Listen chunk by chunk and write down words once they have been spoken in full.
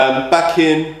Back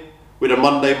in with a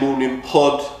Monday morning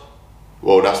pod.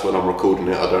 Well, that's when I'm recording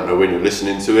it. I don't know when you're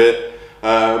listening to it.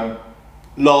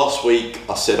 Last week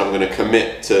I said I'm going to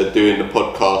commit to doing the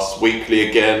podcast weekly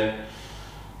again.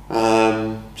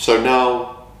 So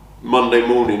now Monday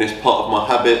morning is part of my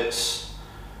habits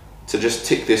to just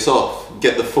tick this off,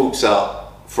 get the thoughts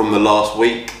out from the last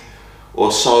week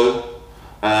or so.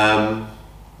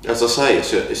 As I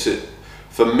say,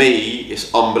 for me,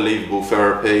 it's unbelievable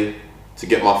therapy to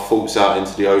get my thoughts out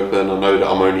into the open. I know that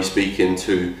I'm only speaking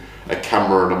to a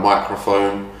camera and a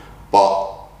microphone,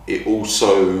 but it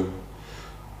also,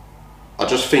 I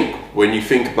just think when you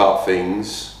think about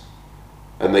things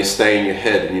and they stay in your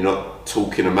head and you're not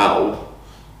talking them out,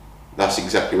 that's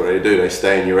exactly what they do. They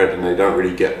stay in your head and they don't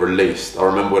really get released. I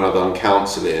remember when I done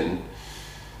counselling,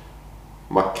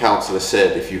 my counsellor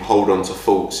said if you hold on to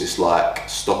thoughts, it's like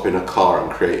stopping a car and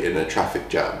creating a traffic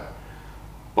jam.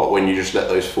 But when you just let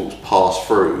those thoughts pass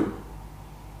through,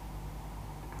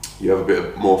 you have a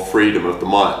bit more freedom of the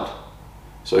mind.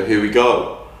 So here we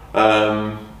go.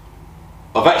 I've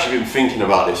actually been thinking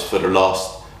about this for the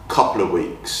last couple of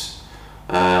weeks.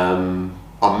 I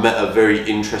met a very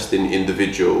interesting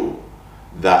individual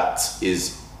that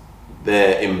is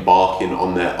there embarking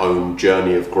on their own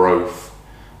journey of growth.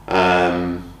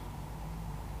 And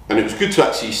it was good to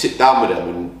actually sit down with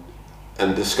them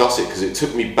and discuss it, because it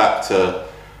took me back to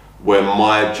where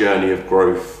my journey of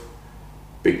growth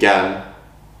began.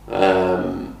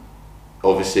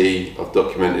 Obviously I've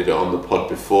documented it on the pod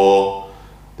before.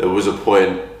 There was a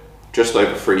point just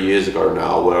over 3 years ago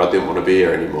now where I didn't want to be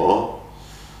here anymore.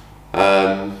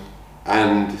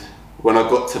 And when I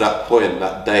got to that point,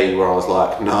 that day where I was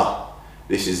like, nah,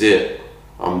 this is it,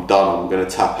 I'm done, I'm going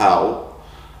to tap out.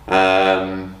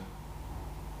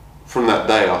 From that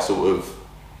day I sort of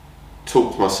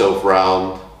talked myself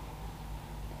round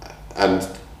and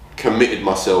committed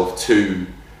myself to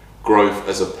growth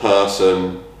as a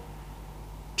person,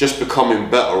 just becoming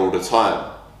better all the time.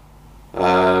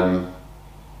 I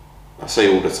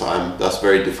say all the time, that's a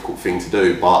very difficult thing to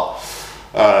do, but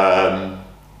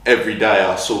every day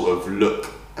I sort of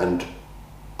look and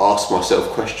ask myself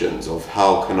questions of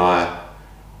how can I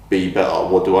be better,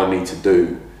 what do I need to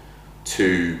do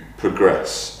to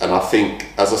progress. And I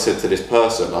think, as I said to this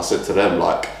person, I said to them,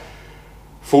 like,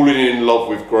 falling in love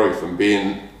with growth and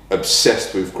being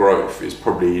obsessed with growth is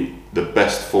probably the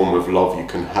best form of love you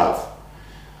can have.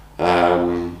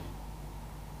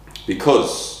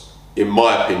 Because, in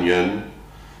my opinion,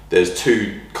 there's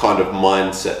two kind of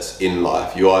mindsets in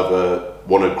life. You either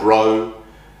want to grow.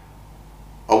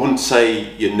 I wouldn't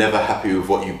say you're never happy with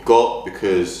what you've got,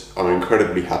 because I'm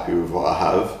incredibly happy with what I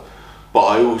have, but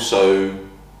I also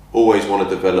always want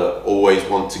to develop, always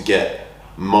want to get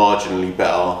marginally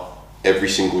better every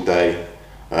single day.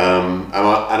 And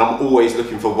I'm always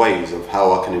looking for ways of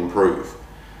how I can improve.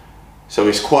 So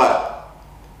it's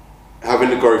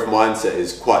having the growth mindset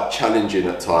is quite challenging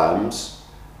at times,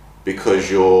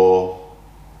 because you're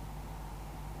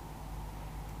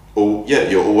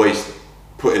always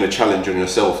putting a challenge on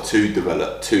yourself to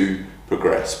develop, to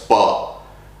progress. But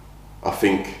I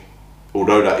think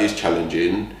although that is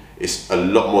challenging, it's a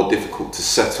lot more difficult to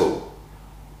settle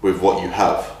with what you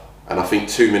have. And I think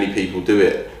too many people do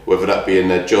it, whether that be in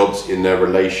their jobs, in their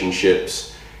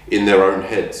relationships, in their own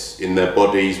heads, in their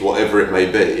bodies, whatever it may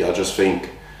be. I just think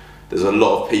there's a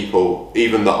lot of people,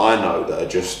 even that I know, that are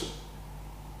just,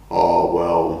 oh,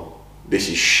 well, this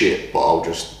is shit, but I'll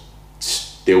just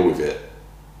deal with it.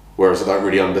 Whereas I don't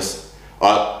really understand,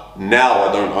 now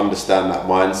I don't understand that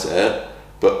mindset,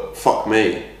 but fuck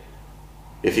me.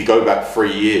 If you go back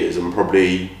 3 years and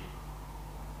probably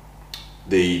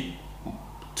the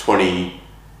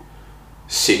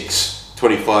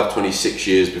 25, 26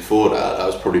 years before that, that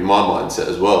was probably my mindset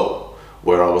as well,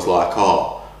 where I was like,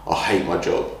 oh, I hate my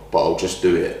job, but I'll just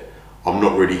do it. I'm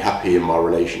not really happy in my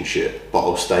relationship, but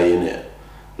I'll stay in it.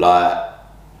 Like,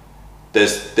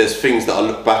 there's things that I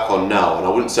look back on now, and I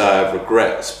wouldn't say I have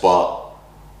regrets, but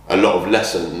a lot of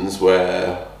lessons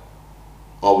where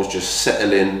I was just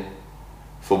settling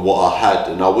for what I had,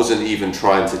 and I wasn't even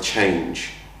trying to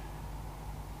change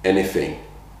anything,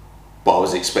 but I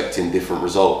was expecting different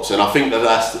results. And I think that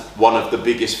that's one of the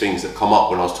biggest things that come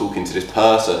up when I was talking to this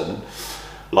person.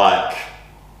 Like,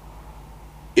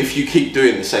 if you keep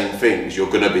doing the same things,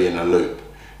 you're gonna be in a loop.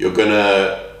 You're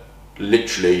gonna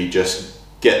literally just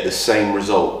get the same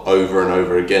result over and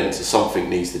over again, so something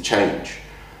needs to change.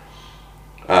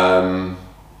 I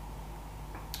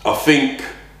think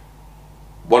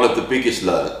one of the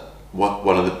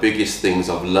biggest things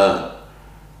I've learned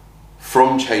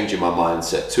from changing my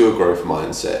mindset to a growth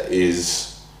mindset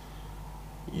is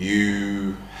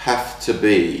you have to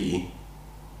be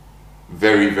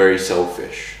very, very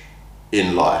selfish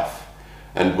in life.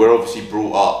 And we're obviously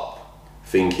brought up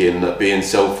thinking that being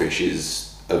selfish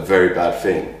is a very bad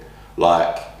thing.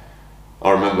 Like,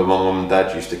 I remember my mum and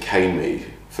dad used to cane me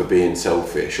for being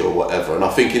selfish or whatever. And I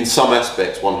think in some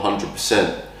aspects,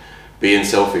 100%, being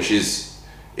selfish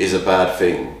is a bad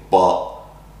thing. But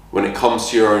when it comes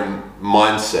to your own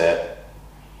mindset,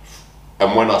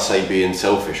 and when I say being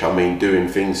selfish, I mean doing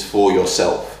things for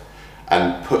yourself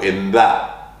and putting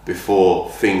that before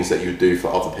things that you do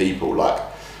for other people. Like,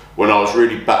 when I was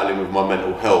really battling with my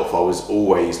mental health, I was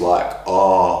always like,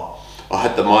 I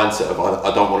had the mindset of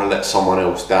I don't want to let someone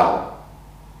else down,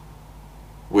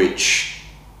 which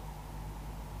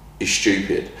is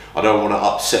stupid. I don't want to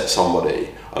upset somebody.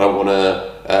 I don't want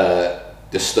to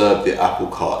disturb the apple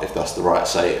cart, if that's the right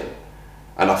saying.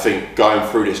 And I think going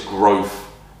through this growth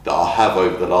that I have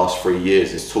over the last 3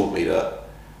 years has taught me that,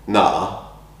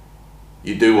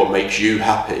 you do what makes you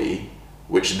happy,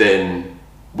 which then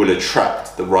will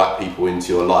attract the right people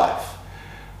into your life.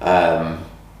 And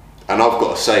I've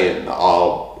got a saying that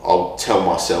I'll tell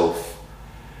myself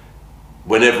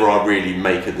whenever I really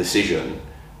make a decision,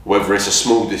 whether it's a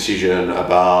small decision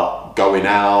about going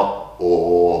out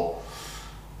or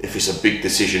if it's a big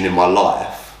decision in my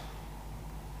life,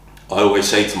 I always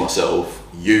say to myself,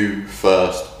 you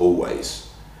first, always.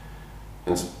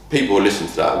 And people will listen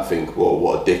to that and think, well,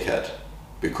 what a dickhead,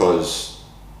 because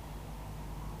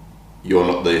you're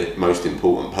not the most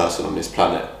important person on this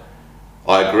planet.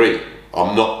 I agree.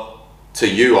 To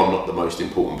you, I'm not the most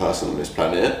important person on this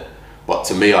planet, but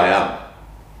to me, I am.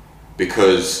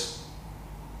 Because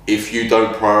if you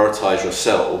don't prioritize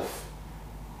yourself,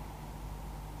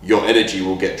 your energy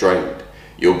will get drained.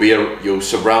 You'll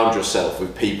surround yourself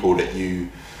with people that you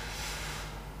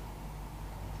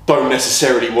don't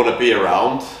necessarily want to be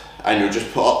around, and you'll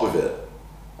just put up with it.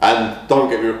 And don't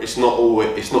get me wrong, it's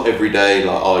not every day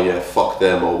like, oh yeah, fuck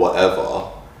them or whatever.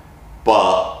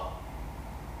 But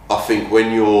I think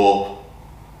when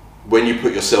you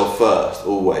put yourself first,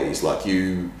 always, like,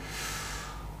 you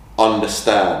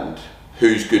understand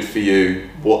who's good for you,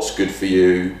 what's good for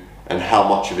you, and how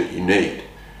much of it you need.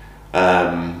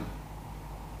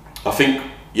 I think,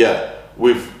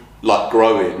 with like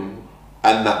growing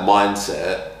and that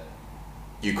mindset,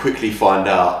 you quickly find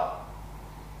out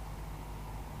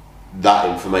that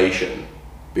information,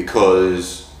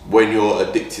 because when you're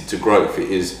addicted to growth,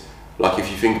 it is like, if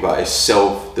you think about it, it's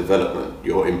self-development.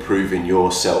 You're improving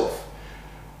yourself.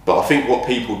 But I think what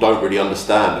people don't really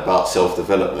understand about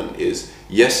self-development is,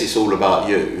 yes, it's all about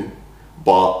you,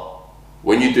 but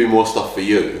when you do more stuff for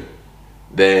you,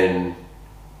 then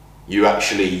you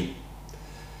actually,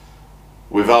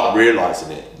 without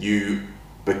realizing it, you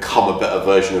become a better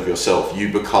version of yourself.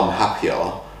 You become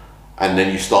happier, and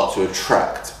then you start to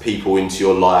attract people into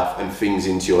your life and things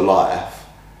into your life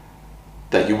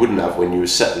that you wouldn't have when you were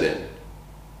settling.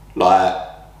 Like,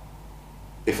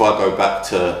 if I go back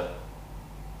to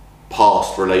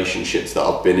past relationships that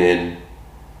I've been in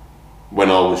when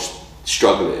I was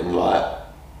struggling, like,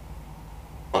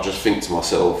 I just think to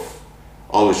myself,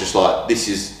 I was just like,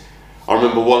 I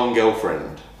remember one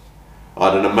girlfriend,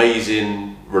 I had an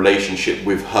amazing relationship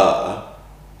with her,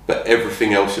 but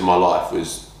everything else in my life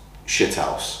was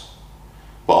shithouse.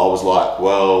 But I was like,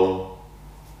 well,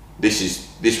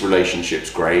 this relationship's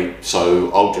great,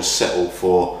 so I'll just settle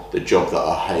for the job that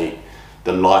I hate,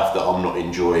 the life that I'm not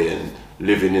enjoying,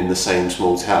 living in the same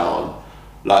small town,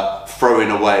 like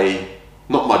throwing away,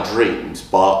 not my dreams,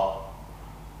 but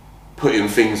putting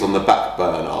things on the back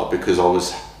burner because I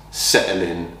was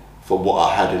settling for what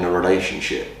I had in a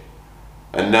relationship.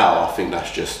 And now I think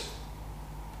that's just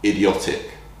idiotic.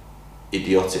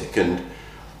 And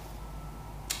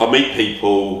I meet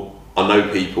people, I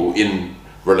know people in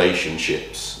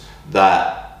relationships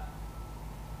that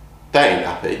they ain't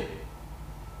happy.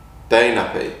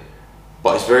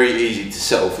 But it's very easy to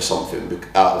settle for something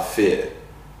out of fear.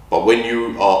 But when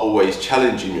you are always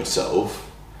challenging yourself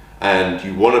and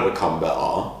you want to become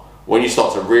better, when you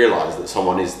start to realize that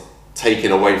someone is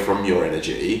taking away from your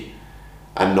energy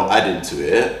and not adding to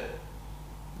it,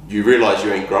 you realize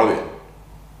you ain't growing.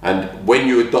 And when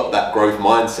you adopt that growth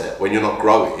mindset, when you're not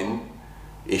growing,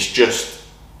 it's just,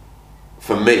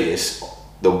 for me, it's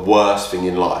the worst thing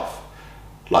in life.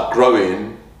 Like,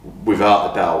 growing,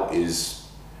 without a doubt, is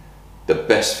the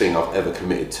best thing I've ever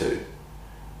committed to.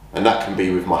 And that can be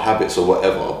with my habits or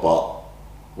whatever, but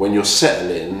when you're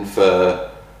settling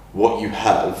for what you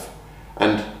have,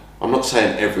 and I'm not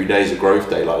saying every day is a growth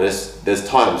day, like there's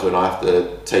times when I have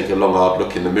to take a long hard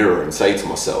look in the mirror and say to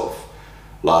myself,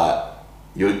 like,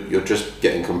 you're just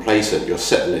getting complacent, you're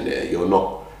settling here, you're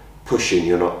not pushing,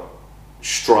 you're not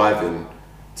striving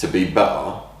to be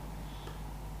better.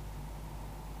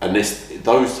 And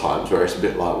those times where it's a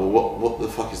bit like, well, what the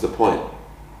fuck is the point?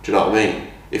 Do you know what I mean?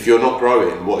 If you're not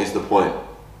growing, what is the point?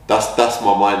 That's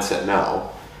my mindset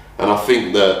now. And I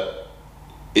think that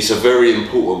it's a very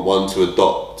important one to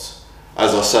adopt.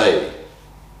 As I say,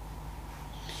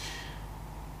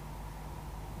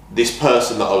 this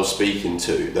person that I was speaking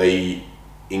to, they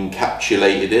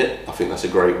encapsulated it. I think that's a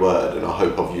great word, and I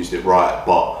hope I've used it right,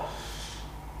 but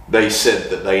they said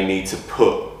that they need to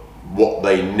put what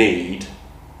they need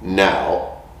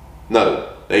now.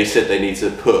 No, they said they need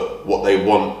to put what they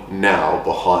want now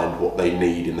behind what they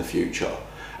need in the future.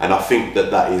 And I think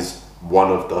that is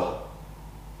one of the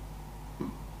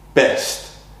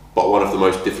best, but one of the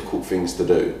most difficult things to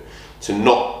do. To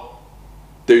not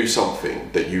do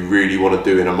something that you really want to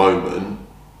do in a moment,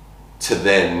 to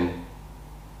then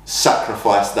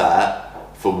sacrifice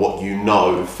that for what you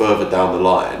know further down the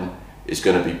line is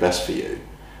going to be best for you.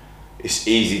 It's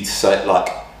easy to say, like,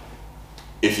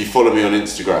 if you follow me on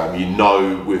Instagram, you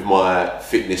know with my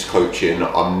fitness coaching,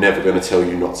 I'm never going to tell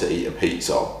you not to eat a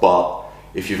pizza. But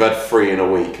if you've had 3 in a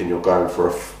week and you're going for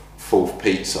a 4th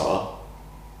pizza,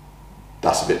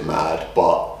 that's a bit mad.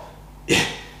 But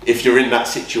if you're in that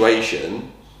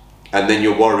situation and then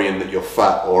you're worrying that you're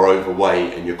fat or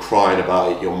overweight and you're crying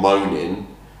about it, you're moaning,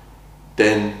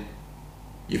 then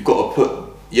you've got to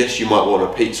put, yes, you might want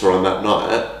a pizza on that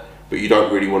night, but you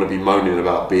don't really want to be moaning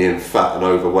about being fat and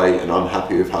overweight and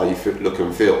unhappy with how you look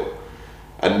and feel.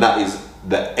 And that is,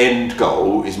 the end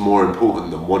goal is more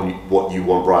important than what you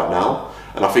want right now.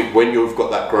 And I think when you've got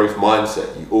that growth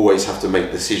mindset, you always have to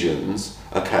make decisions.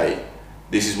 Okay,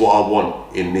 this is what I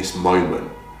want in this moment,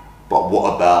 but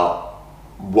what about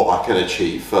what I can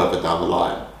achieve further down the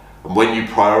line? And when you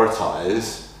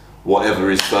prioritize whatever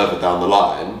is further down the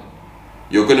line,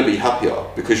 you're going to be happier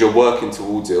because you're working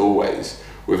towards it always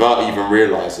without even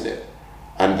realizing it.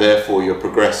 And therefore you're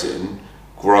progressing,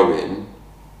 growing.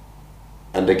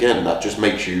 And again, that just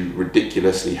makes you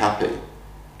ridiculously happy.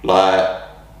 Like,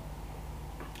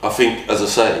 I think, as I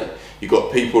say, you've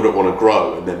got people that want to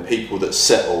grow and then people that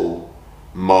settle,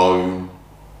 moan.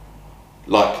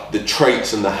 Like, the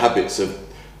traits and the habits of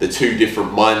the two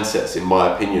different mindsets, in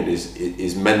my opinion,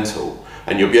 is mental.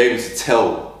 And you'll be able to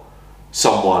tell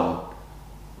someone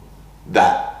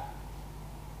that,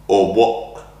 or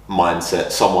what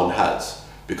mindset someone has.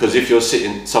 Because if you're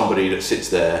somebody that sits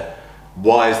there,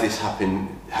 why is this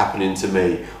happening to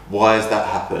me? Why has that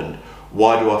happened?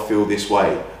 Why do I feel this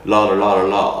way? La la la la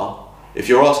la. If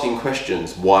you're asking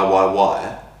questions,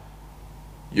 why,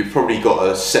 you've probably got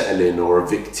a settling or a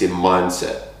victim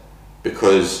mindset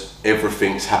because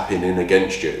everything's happening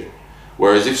against you.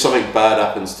 Whereas if something bad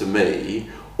happens to me,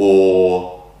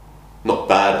 or not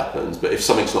bad happens, but if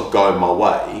something's not going my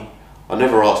way, I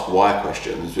never ask why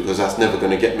questions because that's never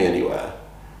going to get me anywhere.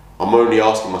 I'm only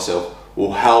asking myself,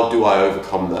 well, how do I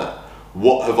overcome that?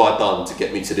 What have I done to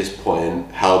get me to this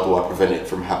point? How do I prevent it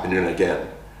from happening again?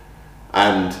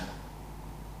 And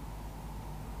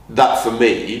that, for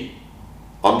me,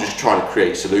 I'm just trying to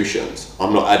create solutions.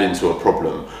 I'm not adding to a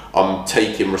problem. I'm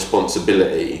taking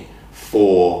responsibility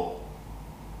for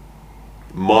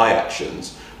my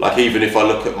actions. Like, even if I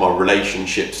look at my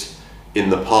relationships in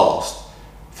the past,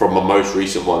 from my most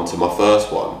recent one to my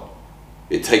first one,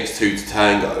 it takes two to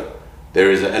tango.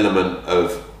 There is an element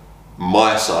of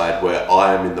my side where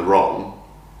I am in the wrong,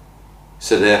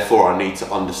 so therefore I need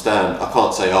to understand. I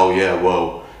can't say, oh yeah,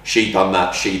 well, she done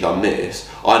that, she done this.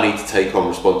 I need to take on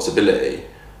responsibility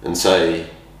and say,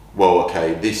 well,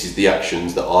 okay, this is the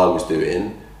actions that I was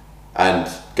doing, and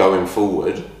going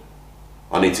forward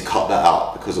I need to cut that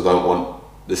out because I don't want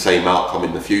the same outcome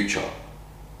in the future.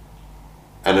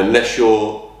 And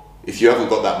if you haven't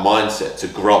got that mindset to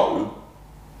grow,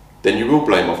 then you will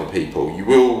blame other people. You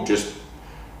will just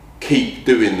keep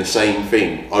doing the same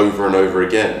thing over and over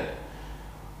again.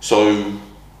 So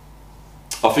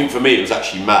I think for me it was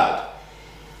actually mad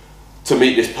to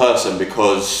meet this person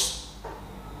because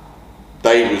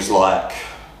they was like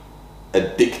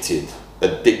addicted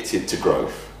to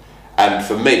growth. And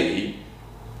for me,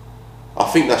 I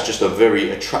think that's just a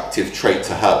very attractive trait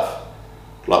to have.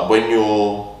 Like, when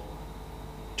you're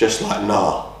just like,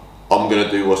 nah, I'm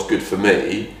gonna do what's good for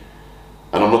me.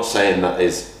 And I'm not saying that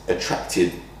is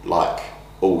attracted like,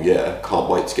 oh yeah, can't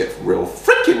wait to get real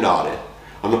freaking naughty.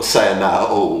 I'm not saying that at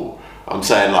all. I'm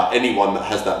saying, like, anyone that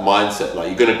has that mindset, like,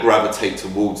 you're gonna gravitate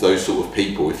towards those sort of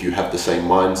people if you have the same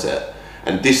mindset,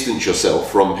 and distance yourself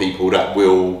from people that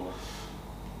will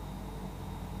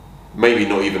maybe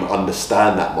not even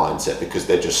understand that mindset because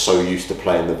they're just so used to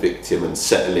playing the victim and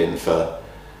settling for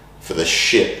the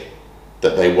shit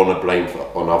that they want to blame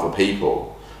on other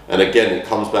people. And again, it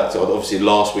comes back to, obviously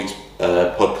last week's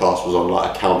podcast was on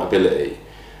like accountability.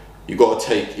 You got to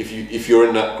take, if you're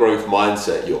in that growth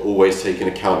mindset, you're always taking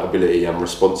accountability and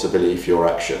responsibility for your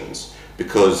actions,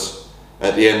 because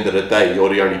at the end of the day, you're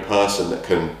the only person that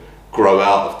can grow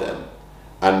out of them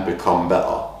and become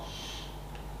better.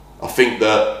 I think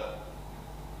that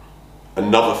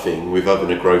another thing with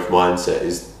having a growth mindset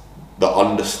is the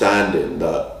understanding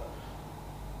that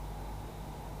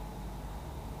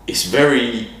it's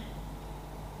very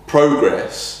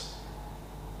progress.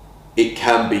 It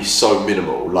can be so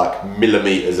minimal, like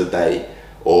millimeters a day,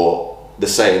 or the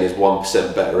saying is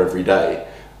 1% better every day.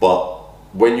 But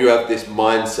when you have this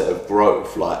mindset of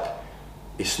growth, like,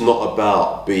 it's not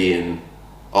about being,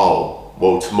 oh,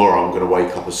 well, tomorrow I'm going to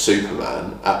wake up as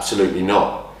Superman. Absolutely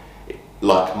not.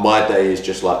 Like, my day is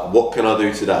just like, what can I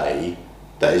do today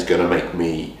that is going to make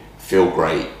me feel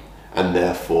great and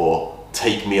therefore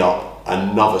take me up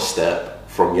another step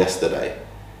from yesterday.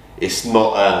 It's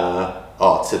not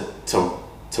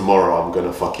tomorrow I'm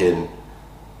gonna fucking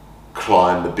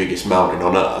climb the biggest mountain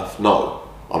on earth. No,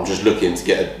 I'm just looking to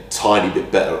get a tiny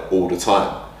bit better all the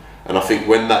time. And I think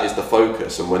when that is the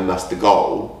focus and when that's the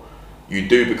goal, you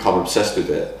do become obsessed with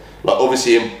it. Like,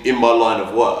 obviously in my line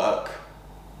of work,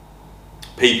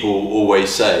 people always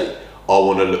say, I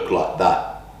want to look like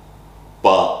that.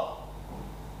 But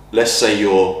let's say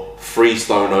you're 3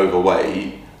 stone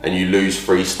overweight and you lose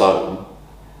 3 stone,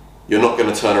 you're not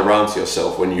going to turn around to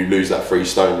yourself when you lose that 3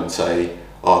 stone and say,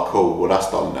 oh cool, well that's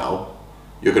done now.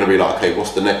 You're going to be like, okay,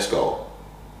 what's the next goal?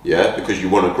 Yeah, because you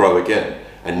want to grow again.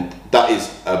 And that is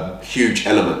a huge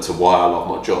element to why I love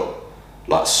my job,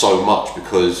 like, so much,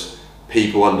 because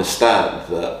people understand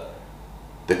that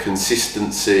the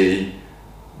consistency,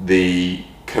 the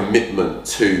commitment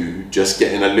to just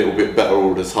getting a little bit better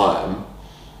all the time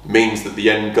means that the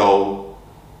end goal,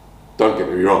 don't get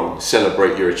me wrong,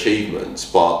 celebrate your achievements,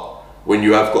 but when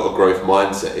you have got a growth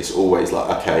mindset, it's always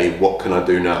like, okay, what can I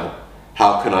do now?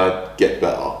 How can I get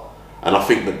better? And I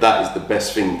think that that is the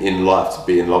best thing in life to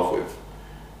be in love with.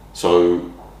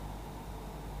 So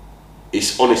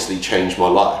it's honestly changed my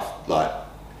life, like,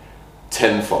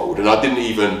 tenfold. And I didn't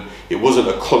even, it wasn't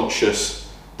a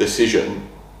conscious decision,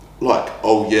 like,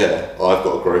 oh yeah, I've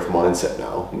got a growth mindset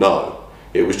now. No,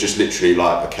 it was just literally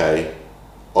like, okay,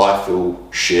 I feel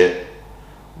shit.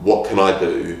 What can I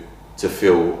do to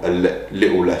feel a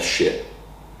little less shit?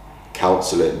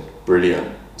 Counselling,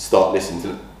 brilliant. Start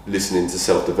listening to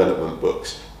self-development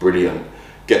books, brilliant.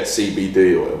 Get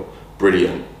CBD oil,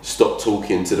 brilliant. Stop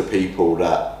talking to the people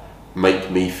that make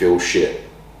me feel shit,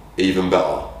 even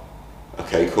better.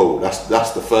 Okay, cool. That's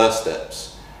the first steps.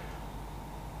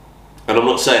 And I'm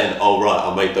not saying, oh right,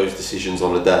 I made those decisions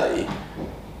on a day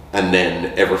and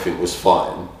then everything was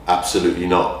fine. Absolutely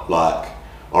not. Like,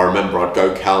 I remember I'd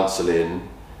go counselling,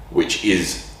 which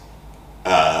is,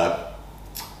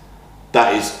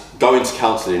 going to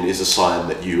counselling is a sign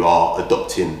that you are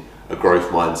adopting a growth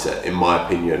mindset, in my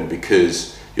opinion,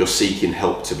 because you're seeking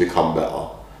help to become better.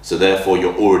 So therefore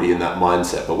you're already in that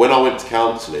mindset. But when I went to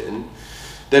counselling,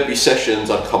 there'd be sessions,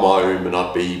 I'd come home and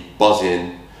I'd be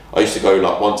buzzing. I used to go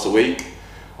like once a week.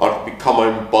 I'd come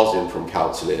home buzzing from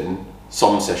counselling.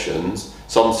 Some sessions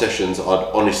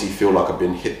I'd honestly feel like I'd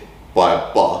been hit by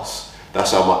a bus.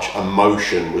 That's how much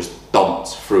emotion was dumped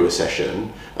through a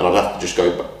session, and I'd have to just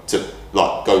go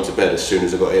to bed as soon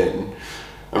as I got in.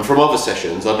 And from other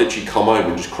sessions, I'd literally come home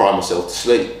and just cry myself to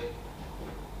sleep.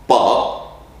 But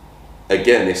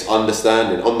again, it's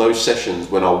understanding on those sessions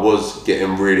when I was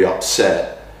getting really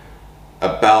upset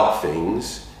about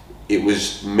things, it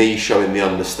was me showing the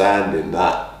understanding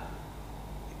that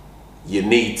you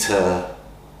need to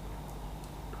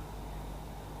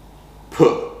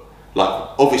put, like,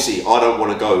 obviously I don't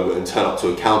want to go and turn up to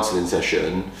a counselling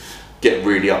session, get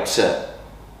really upset.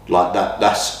 Like,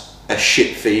 that's a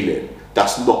shit feeling.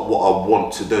 That's not what I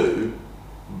want to do,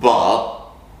 but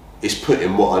it's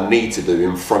putting what I need to do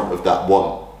in front of that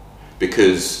want.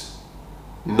 Because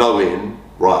knowing,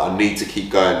 right, I need to keep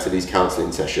going to these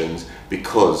counselling sessions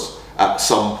because at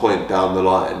some point down the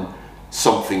line,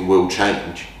 something will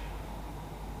change.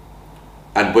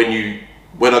 And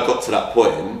when I got to that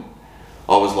point,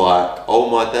 I was like, oh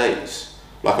my days.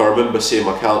 Like, I remember seeing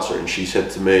my counsellor and she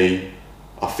said to me,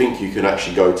 I think you can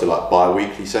actually go to like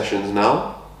bi-weekly sessions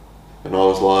now. And I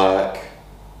was like,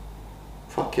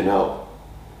 fucking hell.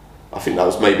 I think that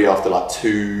was maybe after like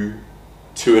two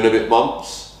and a bit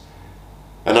months.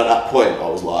 And at that point I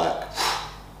was like,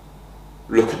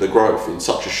 look at the growth in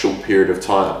such a short period of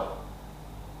time.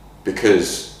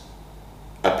 Because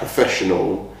a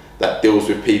professional that deals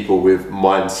with people with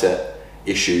mindset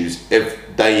issues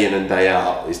day in and day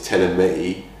out is telling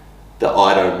me that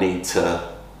I don't need to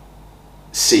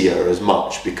see her as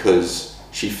much because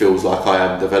she feels like I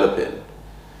am developing.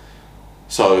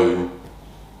 So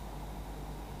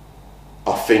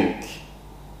I think,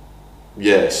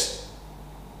 yes,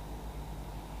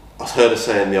 I heard a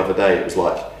saying the other day, it was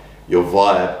like, your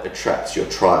vibe attracts your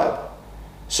tribe.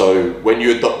 So when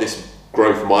you adopt this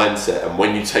growth mindset, and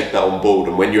when you take that on board,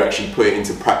 and when you actually put it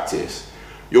into practice,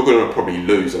 you're going to probably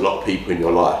lose a lot of people in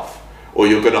your life, or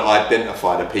you're going to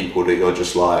identify the people that you're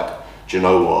just like, do you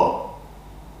know what,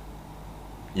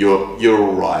 you're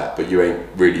all right, but you ain't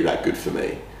really that good for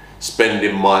me.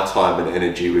 Spending my time and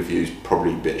energy with you is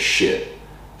probably a bit of shit.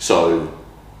 So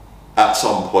at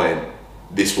some point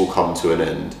this will come to an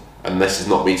end, and this is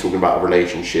not me talking about a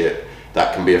relationship.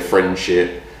 That can be a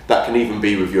friendship, that can even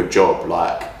be with your job.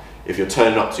 Like, if you're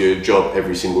turning up to your job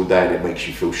every single day and it makes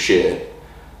you feel shit,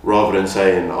 rather than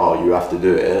saying, oh, you have to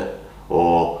do it,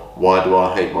 or why do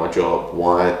I hate my job,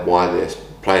 why this,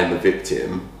 playing the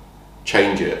victim,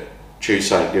 change it, choose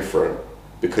something different.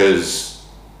 Because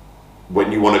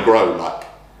when you want to grow, like,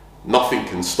 nothing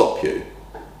can stop you.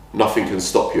 Nothing can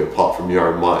stop you apart from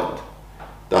your own mind.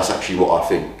 That's actually what I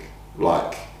think.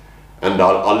 Like, and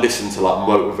I listen to like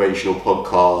motivational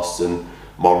podcasts, and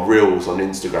my reels on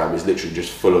Instagram is literally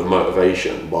just full of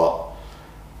motivation. But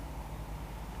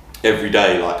every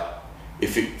day, like,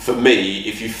 for me,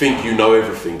 if you think you know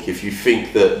everything, if you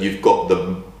think that you've got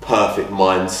the perfect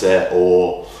mindset,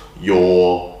 or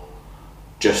you're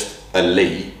just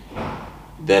elite,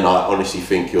 then I honestly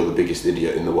think you're the biggest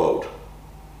idiot in the world.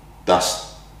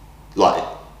 That's like,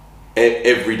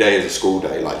 every day is a school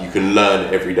day. Like, you can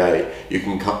learn every day, you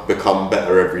can become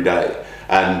better every day.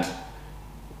 And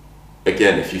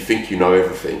again, if you think you know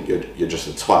everything, you're just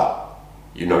a twat.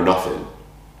 You know nothing.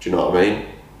 Do you know what I mean?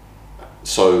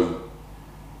 So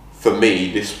for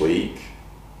me this week,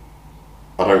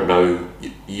 I don't know,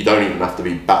 you don't even have to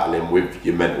be battling with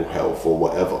your mental health or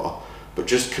whatever, but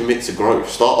just commit to growth.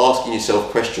 Start asking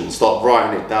yourself questions, start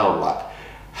writing it down. Like,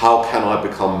 how can I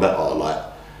become better? Like,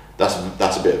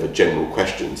 that's a bit of a general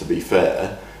question, to be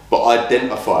fair, but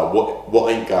identify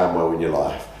what ain't going well in your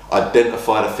life.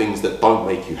 Identify the things that don't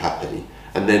make you happy,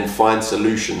 and then find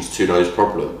solutions to those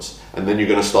problems. And then you're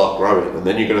going to start growing, and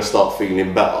then you're going to start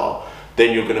feeling better.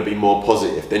 Then you're going to be more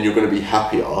positive, then you're going to be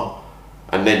happier,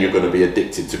 and then you're going to be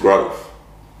addicted to growth.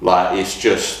 Like, it's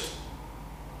just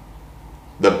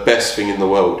the best thing in the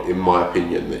world, in my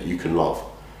opinion, that you can love.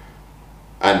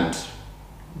 And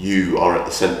you are at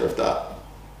the center of that.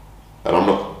 And I'm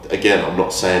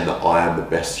not saying that I am the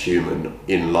best human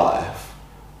in life,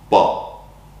 but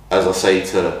as I say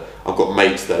I've got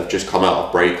mates that have just come out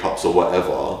of breakups or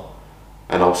whatever,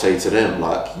 and I'll say to them,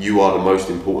 like, you are the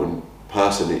most important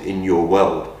person in your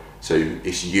world, so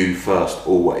it's you first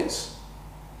always.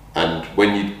 And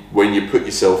when you put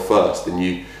yourself first and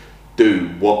you do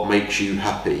what makes you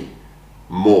happy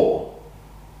more,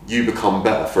 you become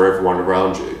better for everyone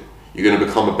around you. You're going to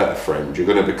become a better friend, you're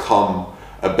going to become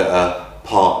a better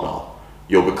partner,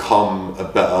 you'll become a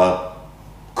better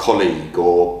colleague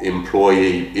or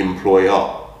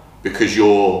employer, because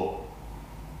you're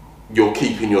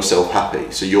keeping yourself happy,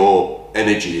 so your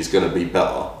energy is going to be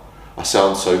better. I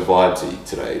sound so vibesy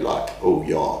today, like, oh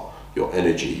yeah, your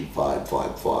energy,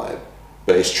 vibe,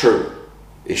 but it's true.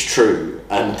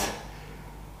 And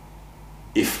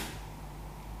if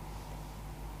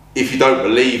you don't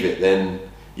believe it, then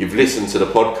you've listened to the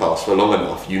podcast for long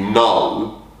enough. You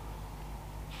know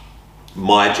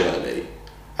my journey,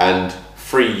 and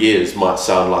 3 years might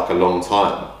sound like a long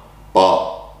time,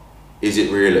 but is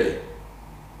it really?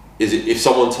 Is it? If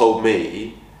someone told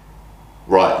me,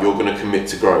 right, you're going to commit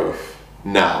to growth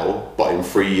now, but in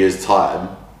 3 years'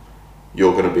 time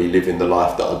you're going to be living the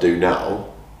life that I do now,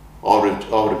 I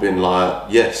would have been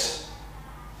like, yes,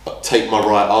 take my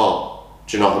right arm.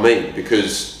 Do you know what I mean?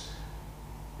 Because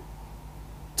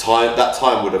that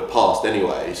time would have passed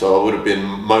anyway, so I would have been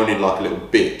moaning like a little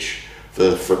bitch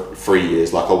for 3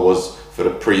 years, like I was for the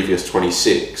previous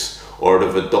 26, or I'd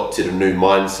have adopted a new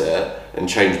mindset and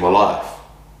changed my life,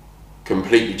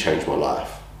 completely changed my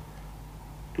life.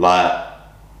 Like,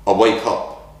 I wake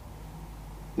up,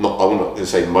 I'm not going to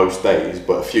say most days,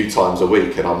 but a few times a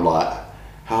week, and I'm like,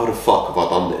 how the fuck have I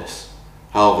done this?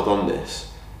 How have I done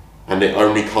this? And it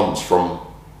only comes from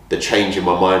the change in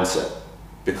my mindset,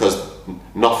 because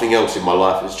nothing else in my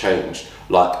life has changed.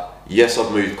 Like, yes,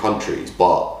 I've moved countries,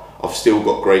 but I've still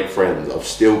got great friends, I've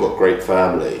still got great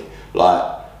family.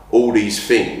 Like, all these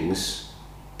things,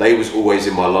 they was always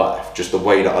in my life, just the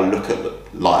way that I look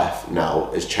at life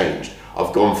now has changed.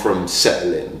 I've gone from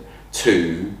settling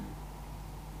to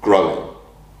growing,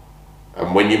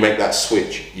 And when you make that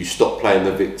switch, you stop playing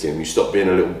the victim, you stop being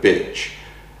a little bitch.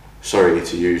 Sorry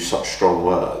to use such strong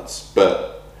words,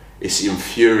 but it's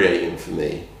infuriating for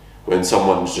me when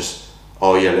someone's just,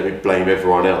 oh yeah, let me blame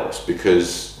everyone else,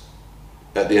 because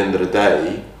at the end of the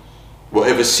day,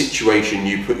 whatever situation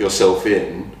you put yourself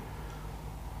in,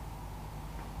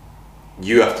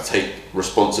 you have to take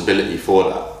responsibility for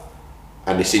that,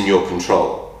 and it's in your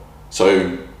control.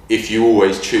 So if you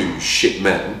always choose shit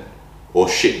men or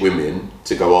shit women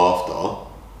to go after,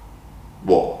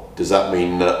 what does that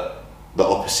mean? That the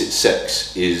opposite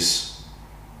sex is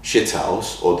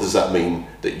shithouse, or does that mean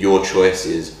that your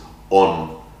choices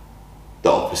on the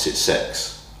opposite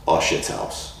sex are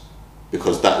shithouse?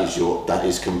 Because that's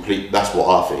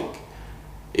what I think.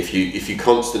 If you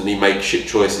constantly make shit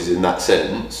choices in that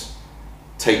sense,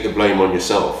 take the blame on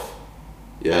yourself.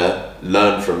 Yeah,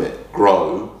 learn from it,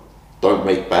 grow. Don't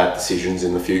make bad decisions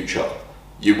in the future.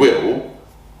 You will,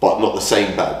 but not the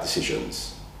same bad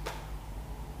decisions.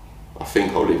 I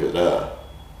think I'll leave it there.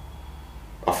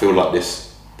 I feel like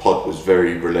this pod was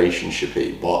very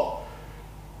relationshipy, but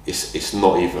it's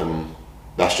not even.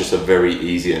 That's just a very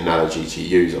easy analogy to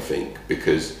use, I think,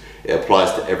 because it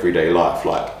applies to everyday life,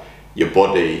 like your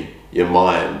body, your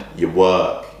mind, your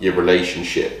work, your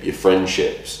relationship, your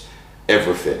friendships,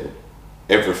 everything.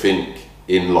 Everything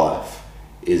in life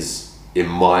is, in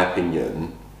my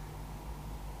opinion,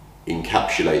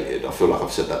 encapsulated, I feel like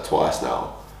I've said that twice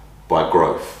now, by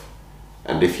growth.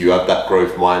 And if you have that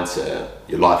growth mindset,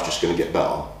 your life's just going to get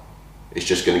better. It's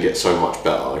just going to get so much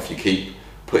better. If you keep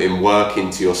putting work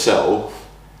into yourself,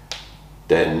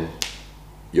 then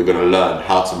you're going to learn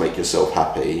how to make yourself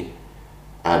happy,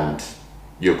 and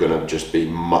you're going to just be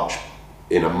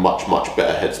in a much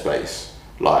better headspace.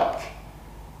 Like,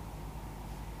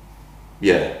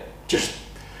 yeah, just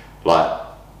like,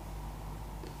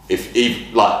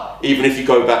 even if you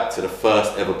go back to the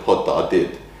first ever pod that I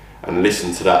did and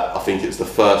listen to that, I think it's the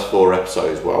first 4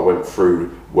 episodes where I went through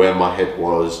where my head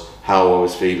was, how I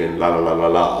was feeling, la la la la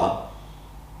la.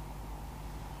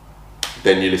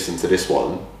 Then you listen to this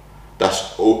one,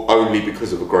 that's only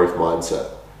because of a growth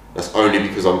mindset. That's only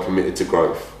because I'm committed to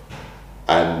growth.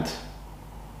 And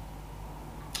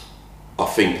I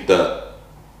think that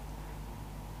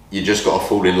you just got to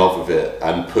fall in love with it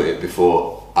and put it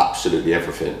before absolutely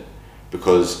everything.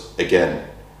 Because again,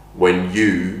 when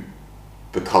you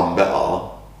become better,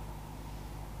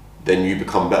 then you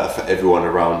become better for everyone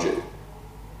around you.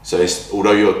 So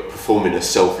although you're performing a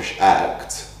selfish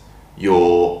act,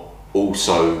 you're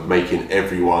also making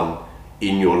everyone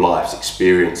in your life's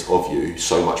experience of you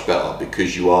so much better,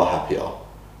 because you are happier.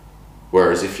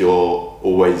 Whereas if you're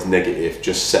always negative,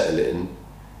 just settling,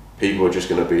 people are just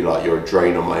going to be like, you're a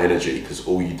drain on my energy, because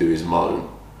all you do is moan,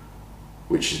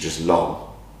 which is just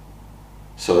long.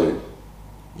 So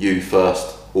you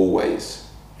first, always,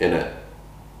 innit?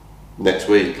 Next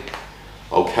week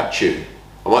I'll catch you.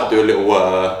 I might do a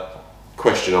little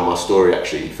question on my story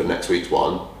actually for next week's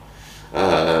one.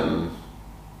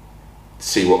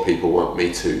 See what people want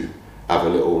me to have a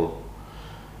little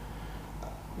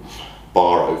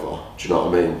bar over. Do you know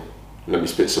what I mean? Let me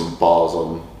spit some bars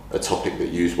on a topic that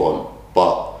you want.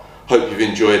 But hope you've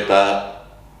enjoyed that,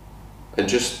 and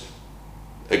just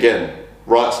again,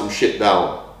 write some shit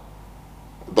down.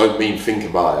 I don't mean think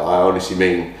about it, I honestly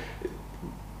mean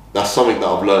that's something that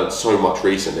I've learned so much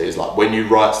recently, is like when you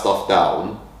write stuff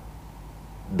down,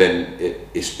 then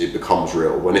it becomes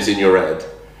real. When it's in your head,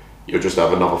 you'll just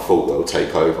have another thought that will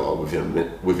take over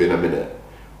within a minute.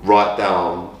 Write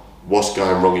down what's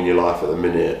going wrong in your life at the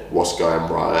minute, what's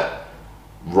going right.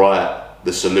 Write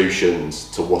the solutions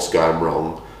to what's going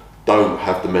wrong. Don't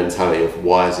have the mentality of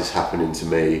why is this happening to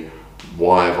me?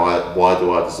 Why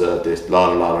do I deserve this? La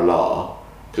la la la la.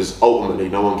 Because ultimately,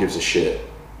 no one gives a shit.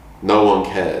 No one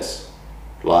cares.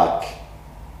 Like,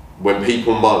 when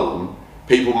people moan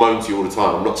to you all the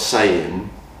time. I'm not saying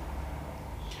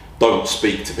don't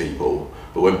speak to people,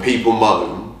 but when people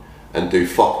moan and do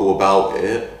fuck all about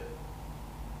it,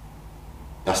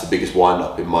 that's the biggest wind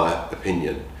up in my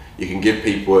opinion. You can give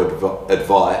people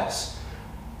advice,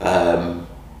 but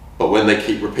when they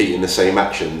keep repeating the same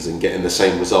actions and getting the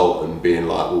same result and being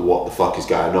like, well, what the fuck is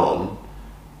going on?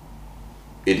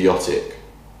 Idiotic.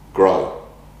 Grow.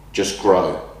 Just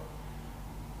grow.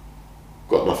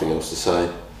 Got nothing else to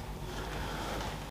say.